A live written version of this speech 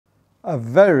A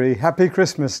very happy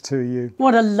Christmas to you.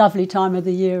 What a lovely time of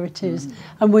the year it is.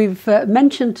 And we've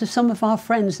mentioned to some of our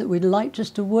friends that we'd like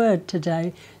just a word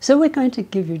today. So we're going to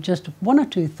give you just one or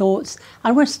two thoughts,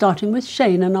 and we're starting with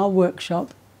Shane in our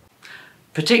workshop.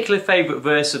 Particular favourite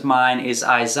verse of mine is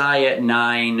Isaiah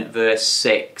 9 verse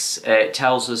 6. It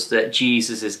tells us that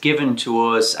Jesus is given to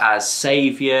us as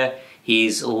Saviour,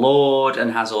 He's Lord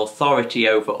and has authority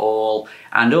over all,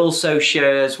 and also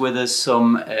shares with us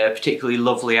some particularly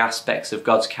lovely aspects of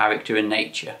God's character and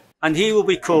nature. And He will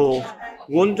be called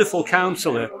Wonderful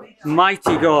Counselor,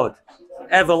 Mighty God,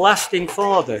 Everlasting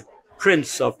Father,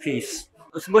 Prince of Peace.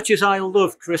 As much as I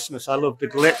love Christmas, I love the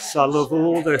glitz, I love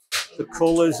all the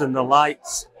colours and the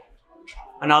lights,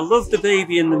 and I love the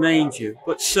baby in the manger,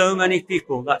 but so many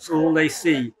people, that's all they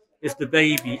see is the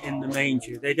baby in the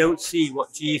manger. They don't see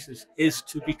what Jesus is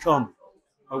to become,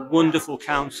 a wonderful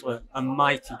Counselor, a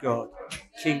mighty God,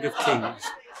 King of Kings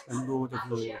and Lord of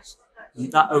Lords.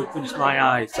 And that opens my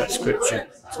eyes, that scripture,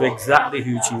 to exactly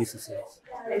who Jesus is.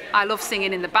 I love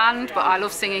singing in the band, but I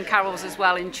love singing carols as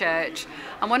well in church.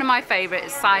 And one of my favourite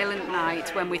is Silent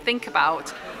Night, when we think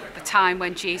about the time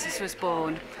when Jesus was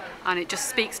born. And it just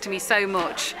speaks to me so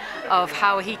much of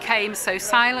how He came so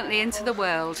silently into the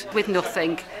world with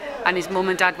nothing, and His mum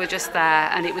and dad were just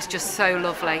there, and it was just so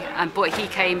lovely. But He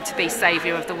came to be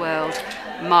saviour of the world.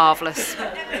 Marvellous.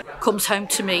 Comes home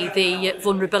to me the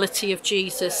vulnerability of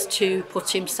Jesus to put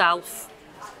Himself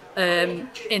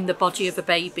in the body of a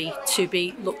baby to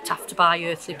be looked after by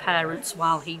earthly parents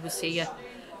while He was here.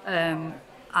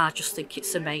 I just think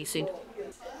it's amazing.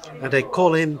 And they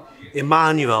call Him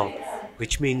Emmanuel,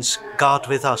 which means God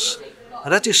with us.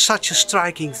 And that is such a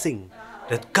striking thing,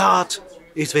 that God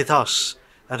is with us,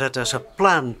 and that there's a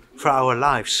plan for our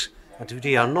lives, and that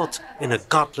we are not in a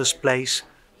godless place,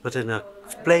 but in a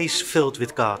place filled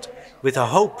with God, with a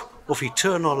hope of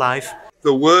eternal life.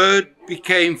 The Word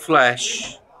became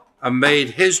flesh and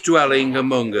made His dwelling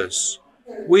among us.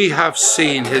 We have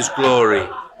seen His glory,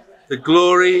 the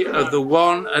glory of the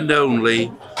one and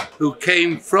only, who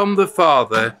came from the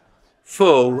Father,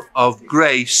 full of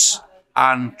grace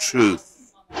and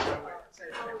truth.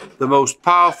 The most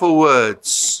powerful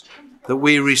words that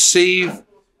we receive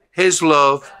His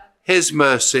love, His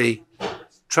mercy,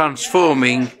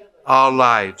 transforming our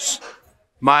lives.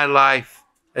 My life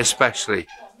especially.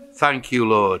 Thank you,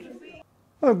 Lord.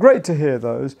 Oh, great to hear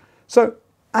those. So,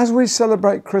 as we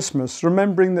celebrate Christmas,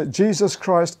 remembering that Jesus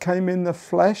Christ came in the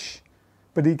flesh,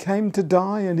 but He came to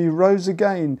die and He rose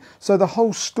again. So the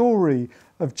whole story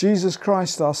of Jesus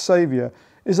Christ, our Saviour,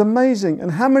 is amazing.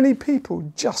 And how many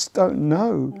people just don't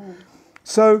know?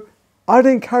 So I'd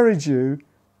encourage you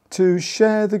to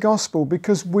share the gospel,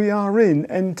 because we are in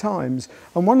end times.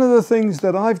 And one of the things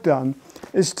that I've done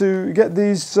is to get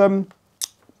these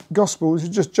gospels,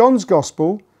 just John's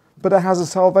gospel, but it has a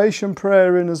salvation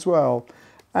prayer in as well.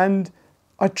 And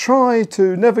I try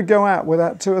to never go out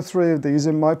without 2 or 3 of these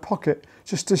in my pocket,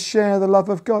 just to share the love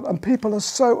of God. And people are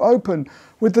so open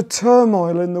with the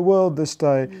turmoil in the world this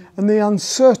day, and the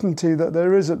uncertainty that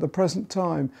there is at the present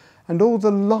time, and all the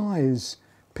lies.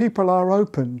 People are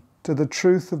open to the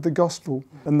truth of the gospel,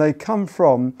 and they come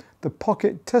from the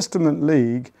Pocket Testament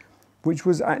League, which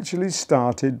was actually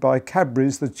started by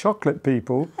Cadbury's, the chocolate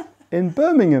people, in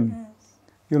Birmingham.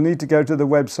 You'll need to go to the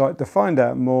website to find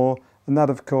out more, and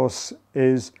that of course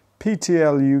is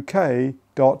ptluk.org.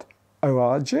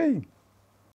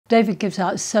 David gives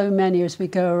out so many as we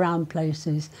go around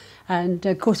places, and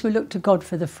of course we look to God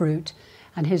for the fruit,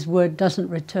 and His word doesn't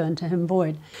return to Him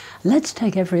void. Let's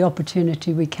take every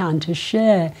opportunity we can to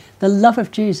share the love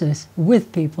of Jesus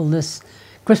with people this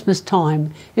Christmas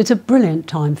time. It's a brilliant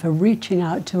time for reaching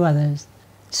out to others.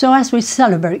 So as we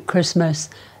celebrate Christmas,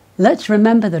 let's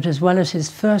remember that as well as His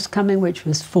first coming, which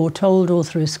was foretold all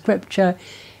through Scripture,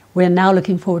 we're now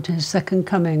looking forward to His second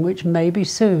coming, which may be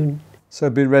soon. So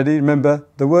be ready. Remember,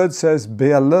 the word says,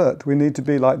 be alert. We need to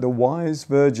be like the wise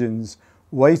virgins,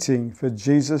 waiting for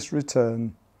Jesus'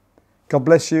 return. God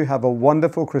bless you. Have a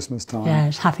wonderful Christmas time.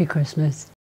 Yes, happy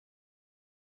Christmas.